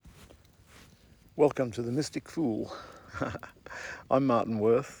Welcome to the Mystic Fool. I'm Martin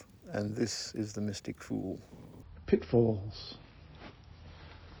Worth, and this is the Mystic Fool. Pitfalls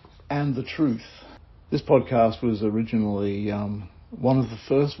and the Truth. This podcast was originally one of the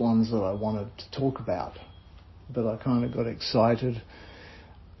first ones that I wanted to talk about, but I kind of got excited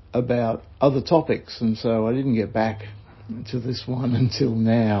about other topics, and so I didn't get back to this one until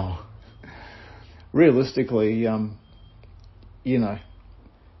now. Realistically,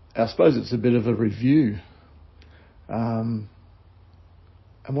 I suppose it's a bit of a review. And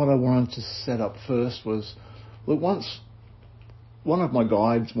what I wanted to set up first was, look, one of my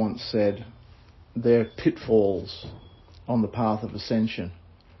guides once said, there are pitfalls on the path of ascension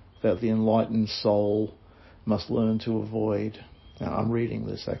that the enlightened soul must learn to avoid. Now, I'm reading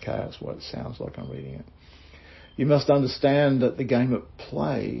this, okay, that's what it sounds like I'm reading it. You must understand that the game at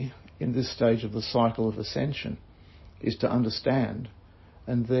play in this stage of the cycle of ascension is to understand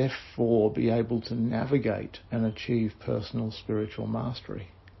and therefore be able to navigate and achieve personal spiritual mastery.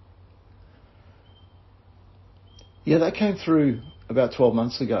 Yeah, that came through about 12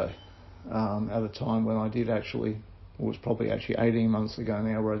 months ago, at a time when I did actually, it was probably actually 18 months ago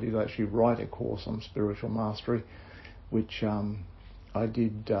now, where I did actually write a course on spiritual mastery, which I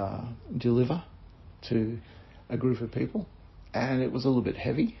did deliver to a group of people, and it was a little bit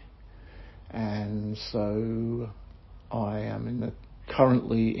heavy, and so I am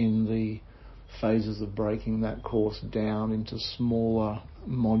currently in the phases of breaking that course down into smaller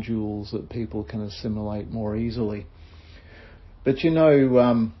modules that people can assimilate more easily. But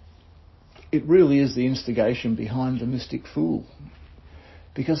it really is the instigation behind the Mystic Fool,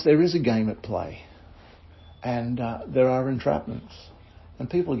 because there is a game at play, and there are entrapments, and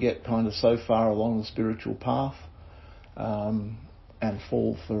people get kind of so far along the spiritual path and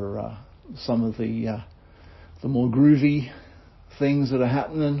fall for some of the more groovy things that are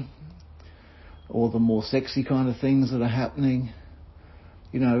happening, or the more sexy kind of things that are happening.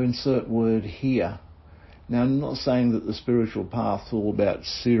 Insert word here. Now, I'm not saying that the spiritual path's all about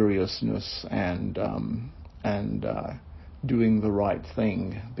seriousness and doing the right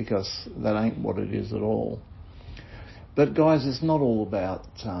thing, because that ain't what it is at all. But guys, it's not all about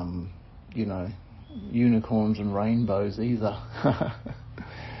unicorns and rainbows either.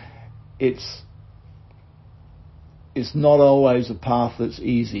 It's not always a path that's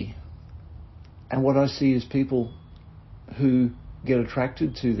easy. And what I see is people who get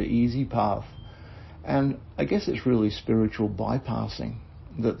attracted to the easy path, and I guess it's really spiritual bypassing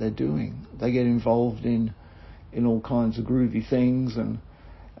that they're doing. They get involved in all kinds of groovy things and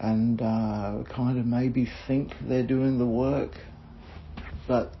kind of maybe think they're doing the work,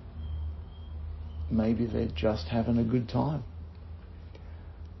 but maybe they're just having a good time.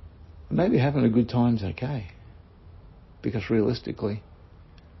 Maybe having a good time's okay, because realistically,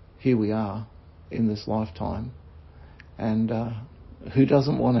 here we are in this lifetime, and who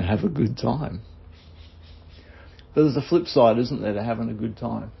doesn't want to have a good time? But there's a flip side, isn't there, to having a good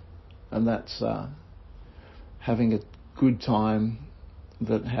time? And that's having a good time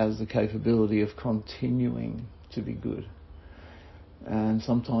that has the capability of continuing to be good. And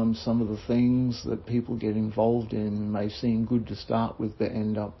sometimes some of the things that people get involved in may seem good to start with, but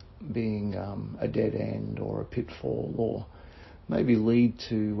end up being a dead end or a pitfall, or maybe lead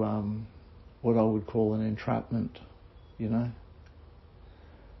to what I would call an entrapment,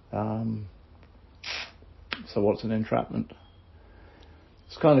 So what's an entrapment?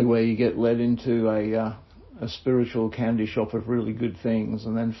 It's kind of where you get led into a spiritual candy shop of really good things,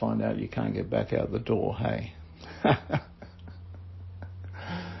 and then find out you can't get back out the door, hey?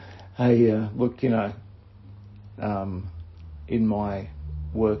 Hey, look, in my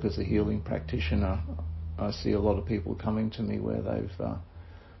work as a healing practitioner, I see a lot of people coming to me where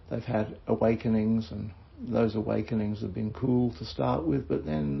they've had awakenings, and those awakenings have been cool to start with, but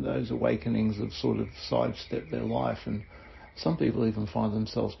then those awakenings have sort of sidestepped their life, and some people even find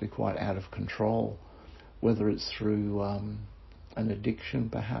themselves be quite out of control, whether it's through an addiction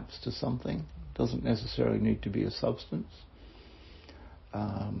perhaps to something. Doesn't necessarily need to be a substance.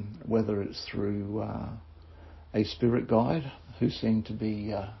 Whether it's through a spirit guide who seemed to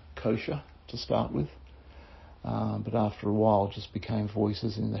be kosher to start with, but after a while just became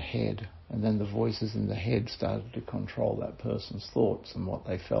voices in the head, and then the voices in the head started to control that person's thoughts and what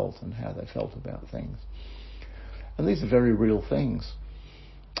they felt and how they felt about things. And these are very real things.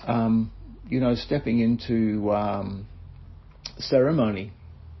 Stepping into ceremony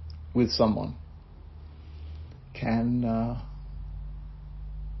with someone can,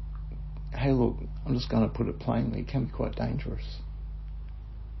 hey look, I'm just going to put it plainly, it can be quite dangerous.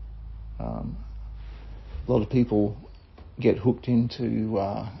 A lot of people get hooked into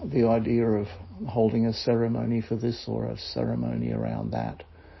the idea of holding a ceremony for this or a ceremony around that.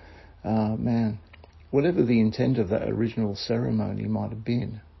 Man, whatever the intent of that original ceremony might have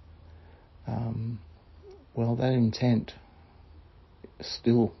been, well, that intent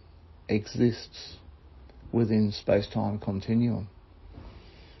still exists within space-time continuum.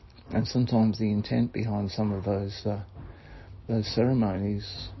 And sometimes the intent behind some of those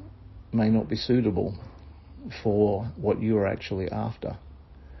ceremonies may not be suitable for what you are actually after.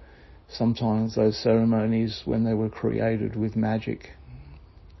 Sometimes those ceremonies, when they were created with magic,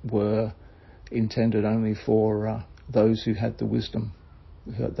 were intended only for those who had the wisdom,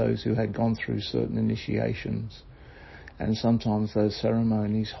 those who had gone through certain initiations. And sometimes those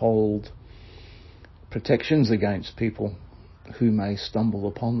ceremonies hold protections against people who may stumble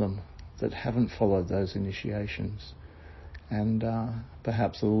upon them that haven't followed those initiations. And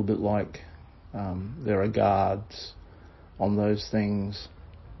perhaps a little bit like there are guards on those things.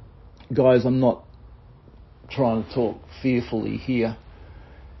 Guys, I'm not trying to talk fearfully here,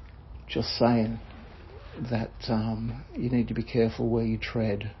 just saying that you need to be careful where you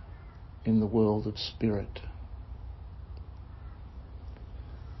tread in the world of spirit.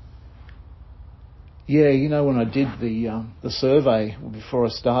 Yeah, you know, when I did the survey before I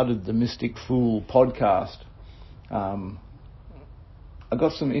started the Mystic Fool podcast, I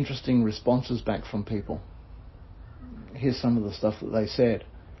got some interesting responses back from people. Here's some of the stuff that they said.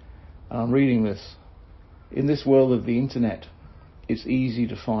 I'm reading this. In this world of the internet, it's easy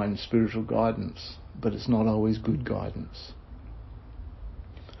to find spiritual guidance, but it's not always good guidance.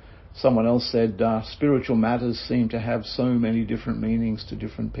 Someone else said, spiritual matters seem to have so many different meanings to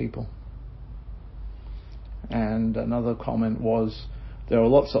different people. And another comment was, there are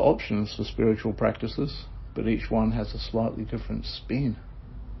lots of options for spiritual practices, but each one has a slightly different spin.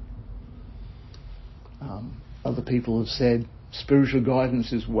 Other people have said, spiritual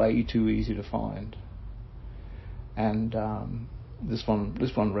guidance is way too easy to find. And this one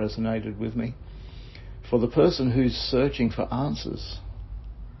resonated with me. For the person who's searching for answers,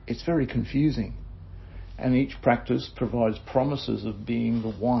 it's very confusing. And each practice provides promises of being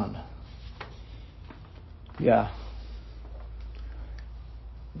the one. Yeah.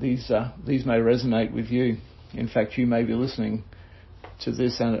 These may resonate with you. In fact, you may be listening to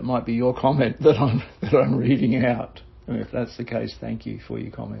this and it might be your comment that I'm reading out. And if that's the case, thank you for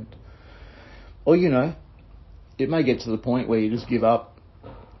your comment. Or, you know, it may get to the point where you just give up.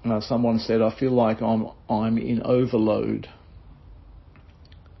 Someone said, I feel like I'm in overload.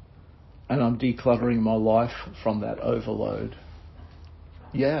 And I'm decluttering my life from that overload.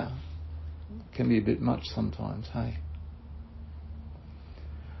 Yeah. It can be a bit much sometimes, hey?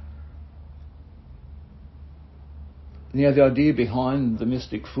 You know, the idea behind the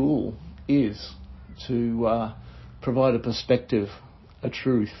Mystic Fool is to provide a perspective, a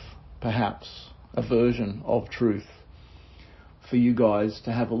truth, perhaps, a version of truth for you guys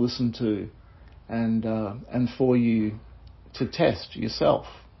to have a listen to and for you to test yourself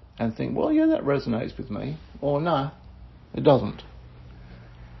and think, well, yeah, that resonates with me, or no, it doesn't.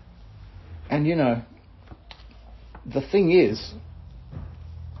 And, you know, the thing is,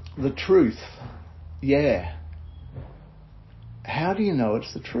 the truth, yeah. How do you know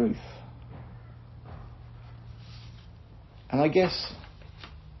it's the truth? And I guess,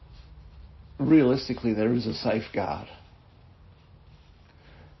 realistically, there is a safeguard.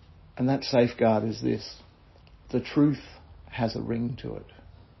 And that safeguard is this. The truth has a ring to it.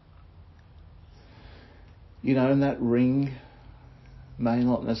 You know, and that ring may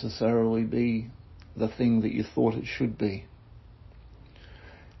not necessarily be the thing that you thought it should be.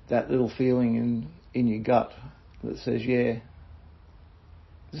 That little feeling in your gut that says, yeah,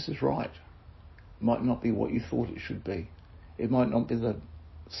 this is right. Might not be what you thought it should be. It might not be the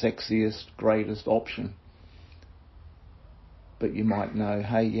sexiest, greatest option. But you might know,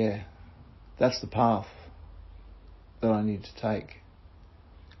 hey, yeah, that's the path that I need to take.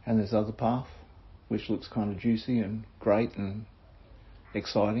 And there's other path, which looks kind of juicy and great and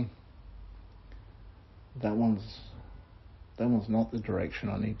exciting. That one's not the direction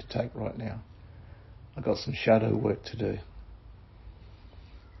I need to take right now. I've got some shadow work to do.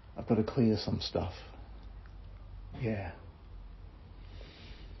 I've got to clear some stuff. Yeah.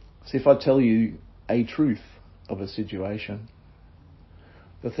 See, if I tell you a truth of a situation,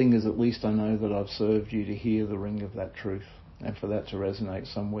 the thing is, at least I know that I've served you to hear the ring of that truth and for that to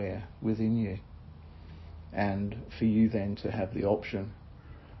resonate somewhere within you. And for you then to have the option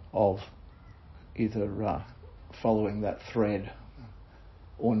of either following that thread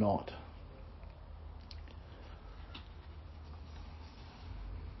or not.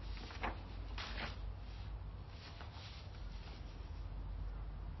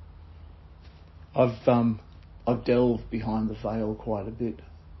 I've delved behind the veil quite a bit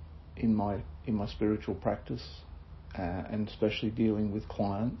in my spiritual practice, and especially dealing with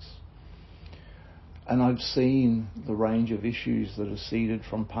clients. And I've seen the range of issues that are seeded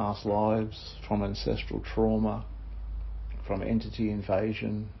from past lives, from ancestral trauma, from entity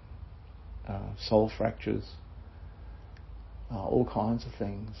invasion, soul fractures, all kinds of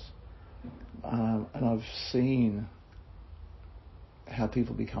things. And I've seen how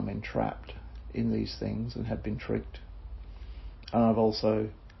people become entrapped in these things and have been tricked. And I've also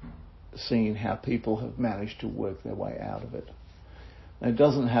seen how people have managed to work their way out of it. And it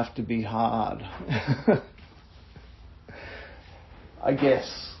doesn't have to be hard. I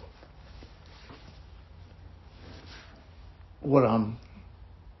guess what I'm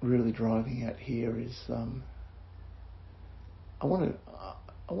really driving at here is I want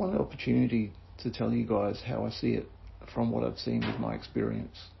an opportunity to tell you guys how I see it from what I've seen with my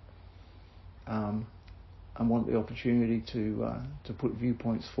experience. I want the opportunity to put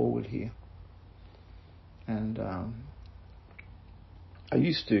viewpoints forward here. And I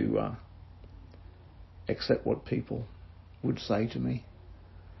used to accept what people would say to me,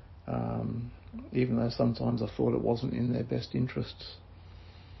 even though sometimes I thought it wasn't in their best interests.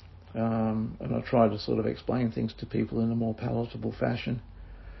 And I tried to sort of explain things to people in a more palatable fashion.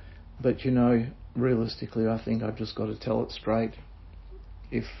 But realistically, I think I've just got to tell it straight.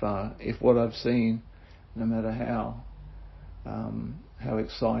 If what I've seen, no matter how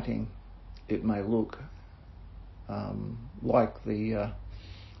exciting it may look, like the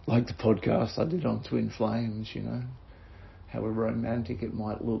podcast I did on twin flames, however romantic it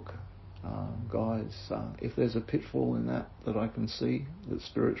might look, guys, if there's a pitfall in that I can see, that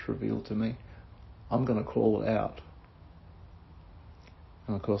Spirit's revealed to me, I'm going to call it out.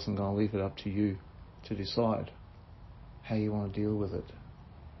 And of course I'm going to leave it up to you to decide how you want to deal with it.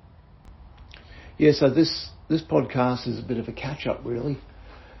 Yeah, so this podcast is a bit of a catch-up, really,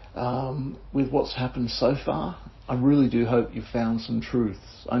 with what's happened so far. I really do hope you've found some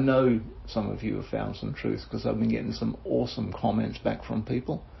truths. I know some of you have found some truths because I've been getting some awesome comments back from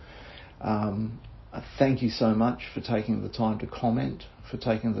people. I thank you so much for taking the time to comment, for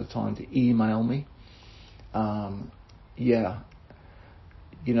taking the time to email me.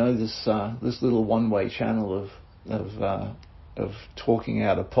 This little one-way channel of talking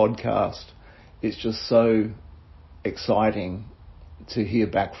out a podcast, it's just so exciting to hear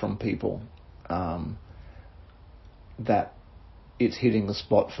back from people that it's hitting the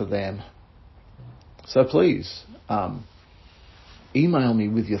spot for them. So please email me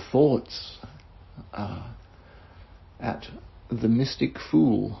with your thoughts at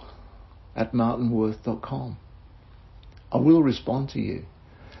themysticfool@martinworth.com. I will respond to you.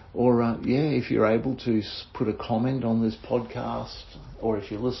 Or if you're able to put a comment on this podcast, or if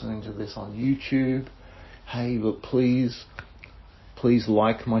you're listening to this on YouTube, hey, look, please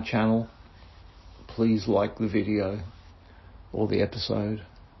like my channel. Please like the video or the episode.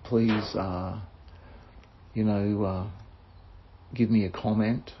 Please, give me a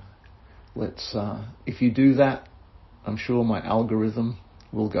comment. If you do that, I'm sure my algorithm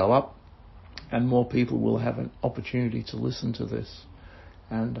will go up and more people will have an opportunity to listen to this.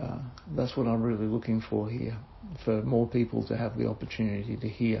 And that's what I'm really looking for here, for more people to have the opportunity to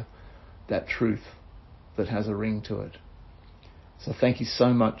hear that truth that has a ring to it. So thank you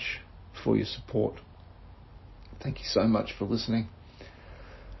so much for your support. Thank you so much for listening.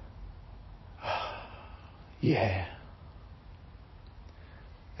 Yeah.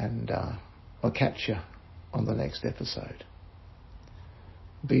 And I'll catch you on the next episode.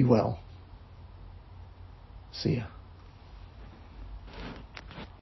 Be well. See ya.